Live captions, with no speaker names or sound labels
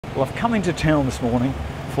Well, I've come into town this morning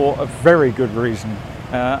for a very good reason.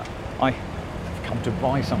 I've come to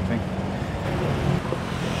buy something.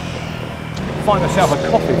 Find myself a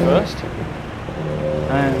coffee first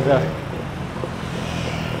and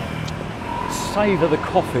savour the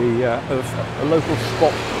coffee of a local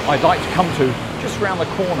spot I'd like to come to just around the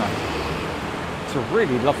corner. It's a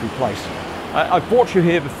really lovely place. I've brought you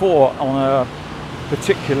here before on a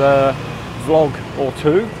particular vlog or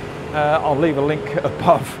two. I'll leave a link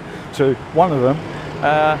above to one of them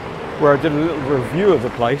where I did a little review of the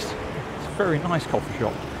place. It's a very nice coffee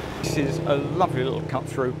shop. This is a lovely little cut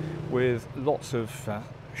through with lots of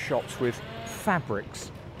shops with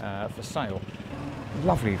fabrics for sale.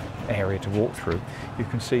 Lovely area to walk through. You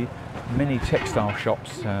can see many textile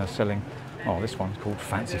shops selling, oh, this one's called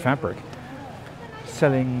Fancy Fabric,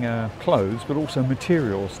 selling clothes but also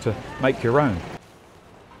materials to make your own.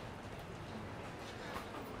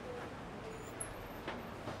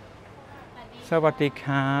 Sawadee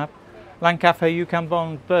krab. ร้านกาแฟยูคัมบอน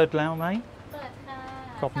เปิดแล้วไหมเปิดค่ะ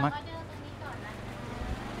ขอบคุณมาก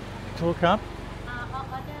โทษครับอ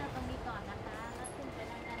อเดอร์ตรงนี้ก่อนนะคะแล้วขึ้นไป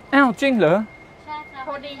ด้าน อ้าวจริงเหรอใช่ค่ะพ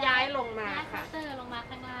อดีย้ายลงมาค่ะเตอร์ลงมา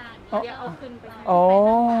ข้างล่างเดี๋ยวเอาขึ้นไปอ๋อ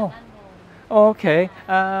โอเค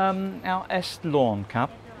เอาเอสโลนครับ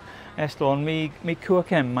เอสโลนมีคั่วเ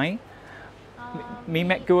ค็มไหมมีเ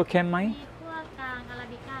ม็ดคั่วเค็มไหมมีคั่วกลางอารา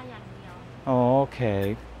บิก้าอย่างเดียวโอเค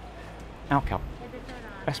เอาครับ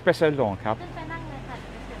เอสเปรสโซ่ลงครับ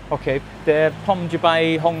โอเคเดี๋ยวผมจะไป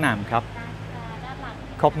ห้องน้ำครับ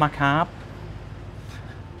ขอบคุณมากครับ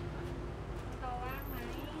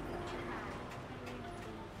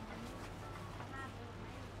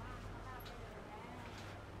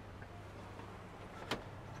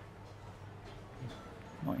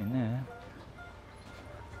หน่อยนะ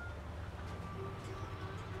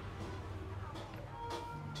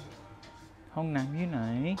ห้องน้ำอยู่ไหน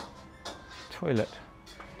toilet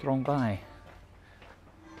ตรงไป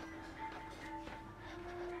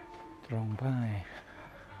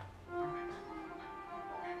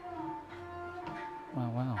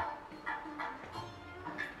ว้าว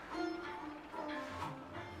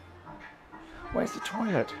Where's the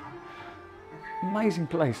toilet? Amazing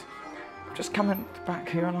place. Just coming back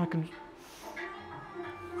here and I can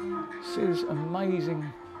see this amazing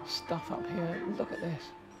stuff up here. Look at this.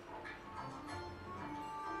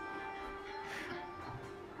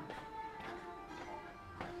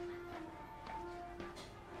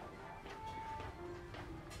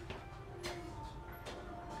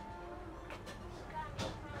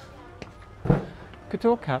 Could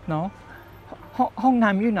talk up, no? Hong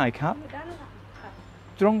Nam you know cup.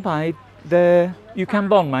 Drong by the you can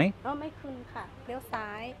bond me. Oh, my cup. Left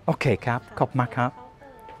side. Okay, cap. Cop my cup.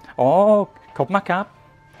 Oh, cop my cup.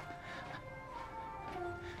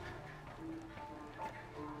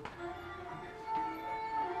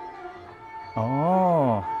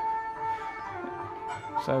 Oh.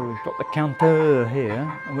 So we've got the counter here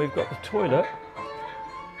and we've got the toilet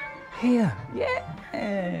here. Yes.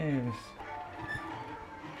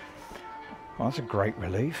 Well, that's a great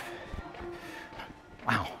relief.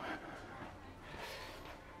 Wow.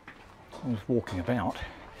 I was walking about.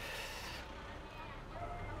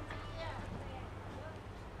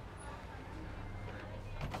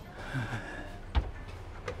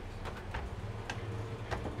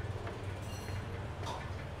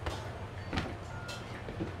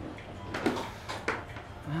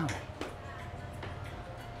 Wow.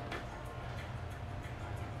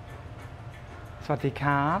 Sawadee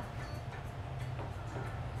krab.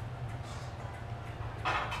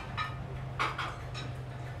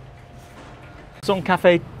 Song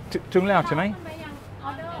cafe Tung Lao to me.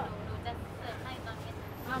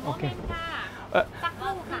 Okay.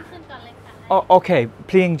 Oh, okay.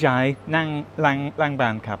 Pling Jai Nang Lang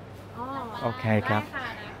Ban Cup. Okay, Cup.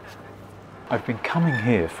 I've been coming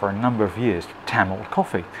here for a number of years to Thamel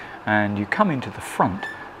Coffee, and you come into the front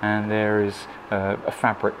and there is a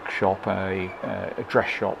fabric shop, a dress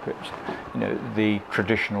shop. It's, you know, the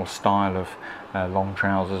traditional style of long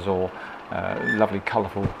trousers or lovely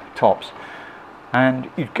colourful tops.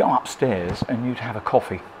 And you'd go upstairs and you'd have a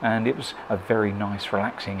coffee, and it was a very nice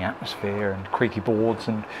relaxing atmosphere and creaky boards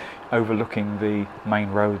and overlooking the main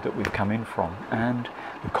road that we've come in from, and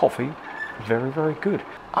the coffee very, very good.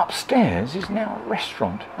 Upstairs is now a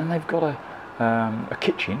restaurant, and they've got a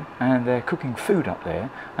kitchen and they're cooking food up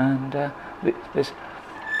there, and there's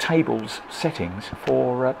tables, settings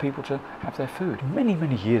for people to have their food. Many,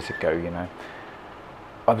 many years ago, you know,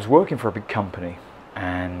 I was working for a big company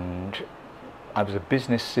and I was a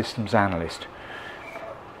business systems analyst.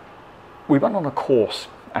 We went on a course,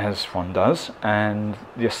 as one does, and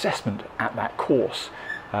the assessment at that course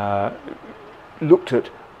looked at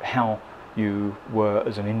how you were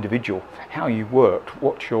as an individual, how you worked,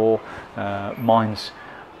 what your how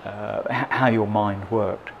your mind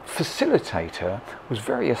worked. Facilitator was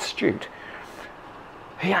very astute.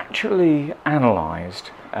 He actually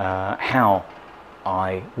analysed how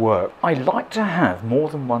I work. I like to have more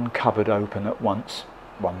than one cupboard open at once.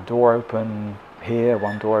 One door open here,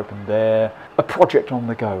 one door open there. A project on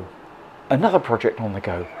the go, another project on the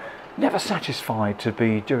go. Never satisfied to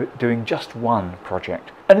be doing just one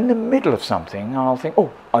project. And in the middle of something, I'll think,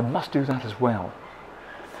 oh, I must do that as well.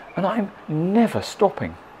 And I'm never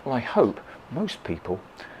stopping. Well, I hope most people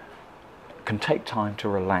can take time to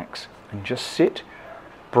relax and just sit,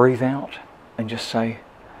 breathe out, and just say,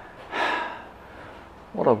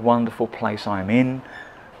 what a wonderful place I'm in.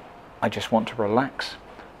 I just want to relax.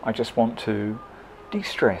 I just want to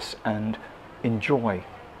de-stress and enjoy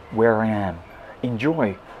where I am.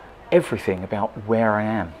 Enjoy everything about where I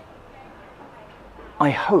am. I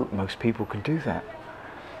hope most people can do that.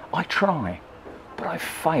 I try, but I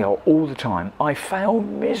fail all the time. I fail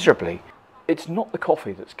miserably. It's not the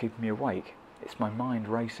coffee that's keeping me awake, it's my mind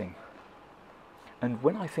racing. And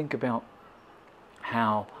when I think about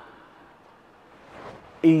how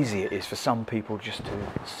easy it is for some people just to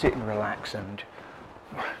sit and relax and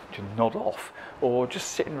to nod off, or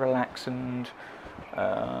just sit and relax and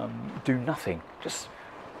do nothing, just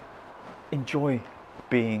enjoy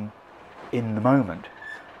being in the moment,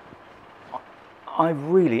 I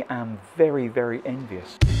really am very, very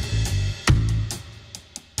envious.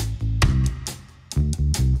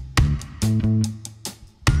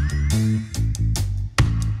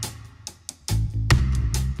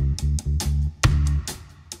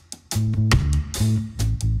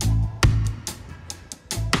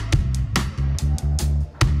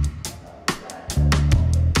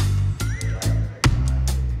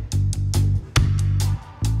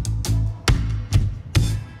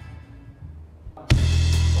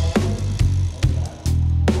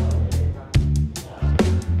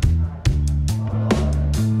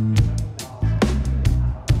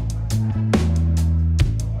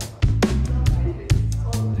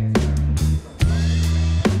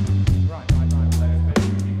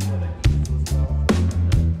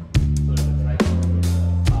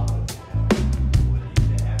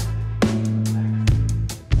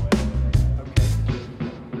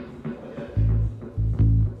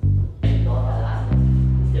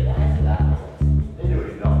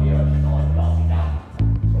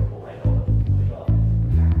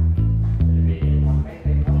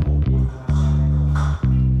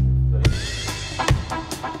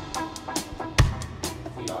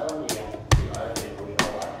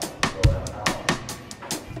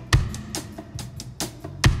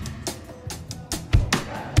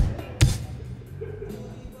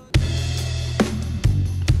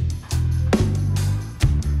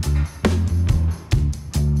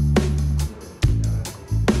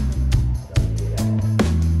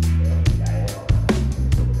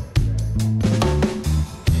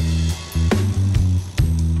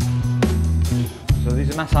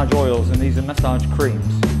 Massage oils and these are massage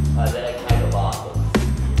creams. They're kind of awesome.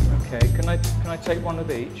 Okay, can I take one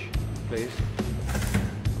of each, please?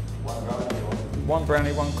 One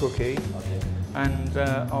brownie, one cookie, okay. And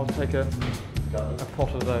I'll take a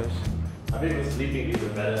pot of those. I think with sleeping is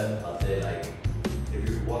better. I'll say like if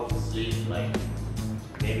you want to sleep, like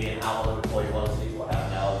maybe an hour before you want to sleep, or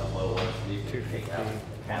half an hour before you want to sleep. 250.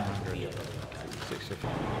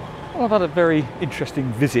 Well, I've had a very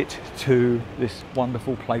interesting visit to this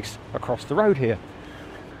wonderful place across the road here.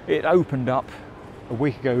 It opened up a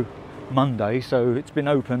week ago Monday, so it's been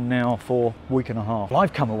open now for a week and a half.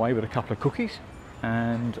 I've come away with a couple of cookies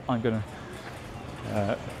and I'm going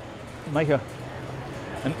to make an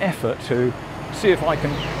effort to see if I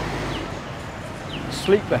can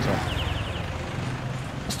sleep better.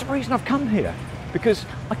 That's the reason I've come here, because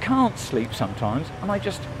I can't sleep sometimes and I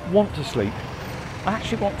just want to sleep. I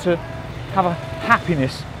actually want to have a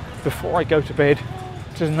happiness before I go to bed,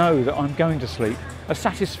 to know that I'm going to sleep, a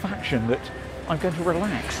satisfaction that I'm going to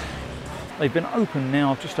relax. They've been open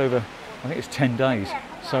now just over, I think it's 10 days,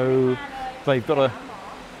 so they've got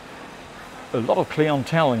a lot of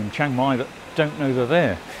clientele in Chiang Mai that don't know they're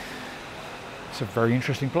there. It's a very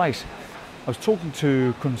interesting place. I was talking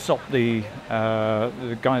to Kun Sop, the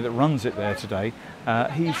guy that runs it there today.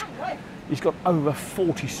 He's got over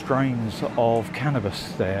 40 strains of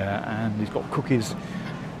cannabis there, and he's got cookies,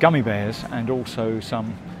 gummy bears, and also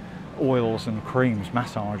some oils and creams,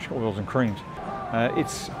 massage oils and creams.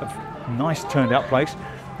 It's a nice turned out place.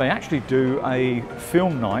 They actually do a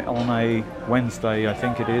film night on a Wednesday, I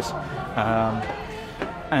think it is,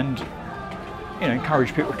 and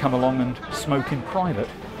encourage people to come along and smoke in private,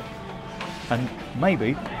 and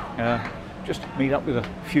maybe just meet up with a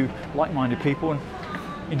few like-minded people and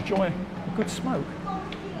enjoy a good smoke.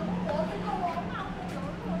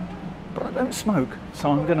 But I don't smoke,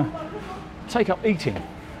 so I'm going to take up eating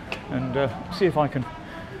and see if I can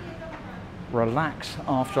relax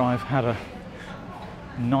after I've had a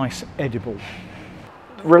nice edible.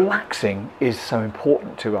 Relaxing is so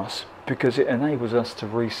important to us because it enables us to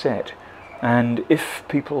reset, and if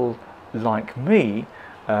people like me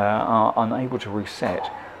are unable to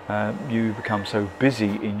reset, you become so busy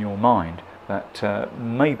in your mind that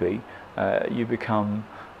maybe you become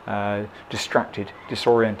distracted,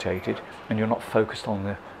 disorientated, and you're not focused on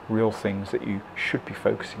the real things that you should be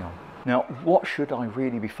focusing on. Now, what should I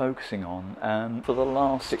really be focusing on? For the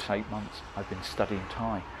last 6-8 months I've been studying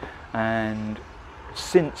Thai, and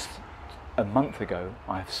since a month ago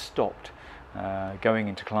I've stopped going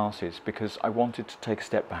into classes because I wanted to take a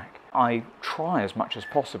step back. I try as much as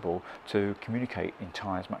possible to communicate in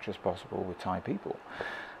Thai as much as possible with Thai people.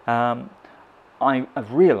 I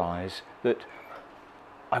have realised that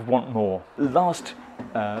I want more. Last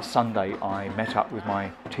Sunday I met up with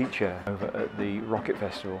my teacher over at the Rocket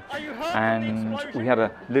Festival, and we had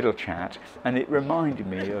a little chat, and it reminded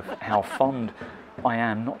me of how fond I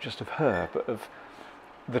am not just of her but of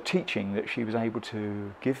the teaching that she was able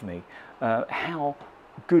to give me, how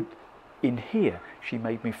good in here she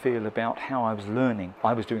made me feel about how I was learning.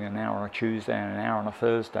 I was doing an hour on a Tuesday and an hour on a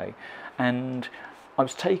Thursday, and I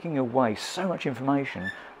was taking away so much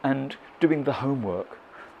information and doing the homework,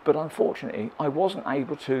 but unfortunately I wasn't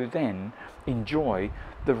able to then enjoy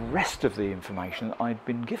the rest of the information that I'd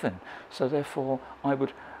been given. So therefore I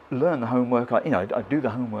would learn the homework, I'd do the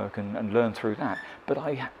homework and learn through that, but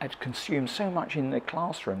I had consumed so much in the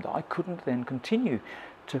classroom that I couldn't then continue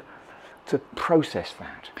to process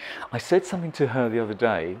that. I said something to her the other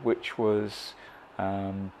day which was,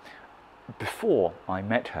 before I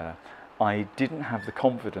met her I didn't have the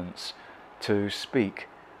confidence to speak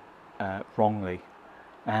wrongly,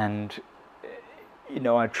 and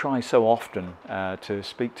I'd try so often to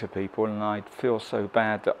speak to people, and I'd feel so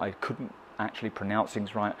bad that I couldn't actually pronounce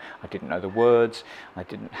things right. I didn't know the words, I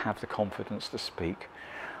didn't have the confidence to speak.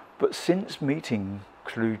 But since meeting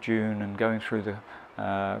Klu Jun and going through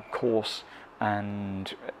the course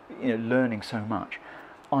and learning so much,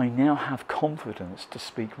 I now have confidence to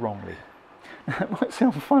speak wrongly. That might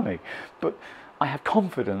sound funny, but I have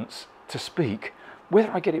confidence to speak.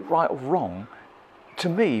 Whether I get it right or wrong, to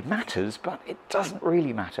me matters, but it doesn't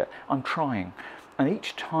really matter. I'm trying, and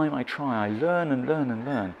each time I try I learn and learn and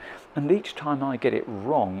learn, and each time I get it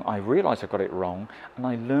wrong I realise I got it wrong and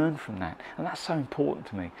I learn from that, and that's so important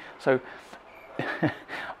to me. So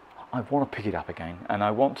I want to pick it up again and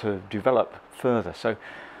I want to develop further. So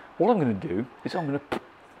what I'm going to do is I'm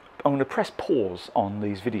going to press pause on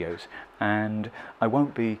these videos, and I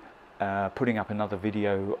won't be putting up another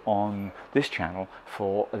video on this channel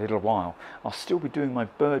for a little while. I'll still be doing my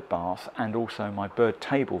bird bath and also my bird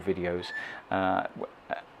table videos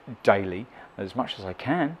daily, as much as I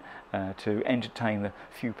can, to entertain the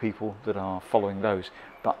few people that are following those.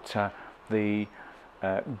 But the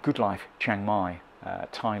Good Life Chiang Mai,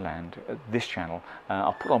 Thailand, this channel,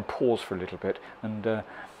 I'll put on pause for a little bit, and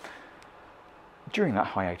during that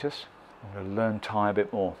hiatus I'm going to learn Thai a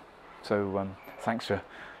bit more. So thanks for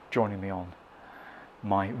joining me on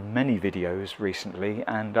my many videos recently,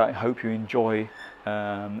 and I hope you enjoy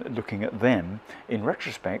looking at them. In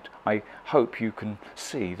retrospect, I hope you can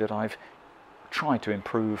see that I've tried to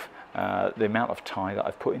improve the amount of Thai that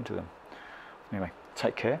I've put into them. Anyway,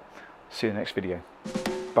 take care, see you in the next video.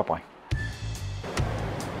 Bye bye.